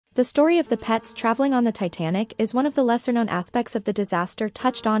The story of the pets traveling on the Titanic is one of the lesser-known aspects of the disaster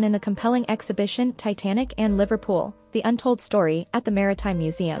touched on in the compelling exhibition Titanic and Liverpool, The Untold Story, at the Maritime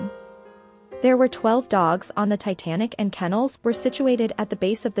Museum. There were 12 dogs on the Titanic and kennels were situated at the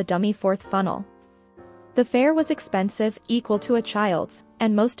base of the dummy fourth funnel. The fare was expensive, equal to a child's,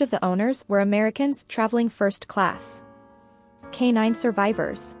 and most of the owners were Americans traveling first class. Canine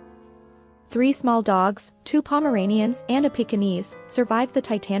survivors. 3 small dogs, 2 Pomeranians and a Pekingese, survived the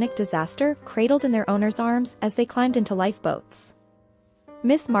Titanic disaster, cradled in their owners' arms as they climbed into lifeboats.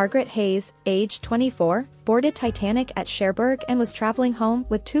 Miss Margaret Hayes, age 24, boarded Titanic at Cherbourg and was traveling home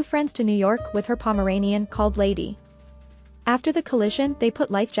with 2 friends to New York with her Pomeranian called Lady. After the collision, they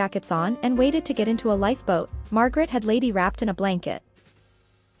put life jackets on and waited to get into a lifeboat. Margaret had Lady wrapped in a blanket.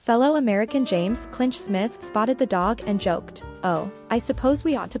 Fellow American James Clinch Smith spotted the dog and joked, "Oh, I suppose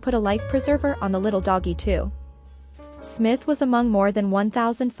we ought to put a life preserver on the little doggy too." Smith was among more than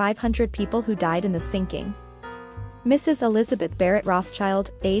 1,500 people who died in the sinking. Mrs. Elizabeth Barrett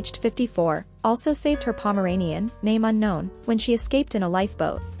Rothschild, aged 54, also saved her Pomeranian, name unknown, when she escaped in a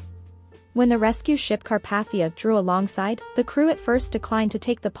lifeboat. When the rescue ship Carpathia drew alongside, the crew at first declined to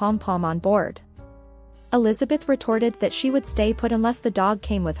take the pom-pom on board. Elizabeth retorted that she would stay put unless the dog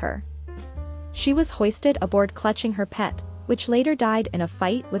came with her. She was hoisted aboard clutching her pet, which later died in a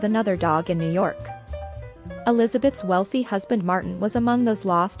fight with another dog in New York. Elizabeth's wealthy husband Martin was among those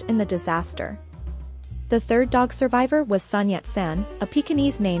lost in the disaster. The third dog survivor was Sun Yat-sen, a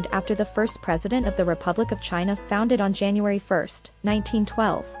Pekingese named after the first president of the Republic of China founded on January 1,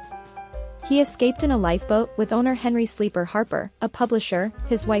 1912. He escaped in a lifeboat with owner Henry Sleeper Harper, a publisher,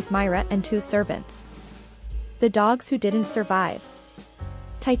 his wife Myra and 2 servants. The dogs who didn't survive.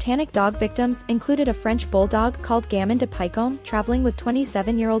 Titanic dog victims included a French bulldog called Gamin de Picombe traveling with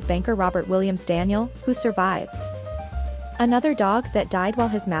 27-year-old banker Robert Williams Daniel, who survived. Another dog that died while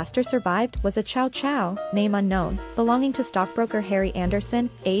his master survived was a Chow Chow, name unknown, belonging to stockbroker Harry Anderson,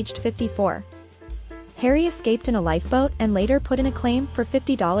 aged 54. Harry escaped in a lifeboat and later put in a claim for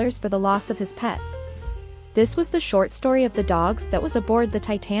 $50 for the loss of his pet. This was the short story of the dogs that was aboard the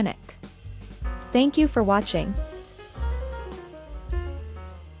Titanic. Thank you for watching.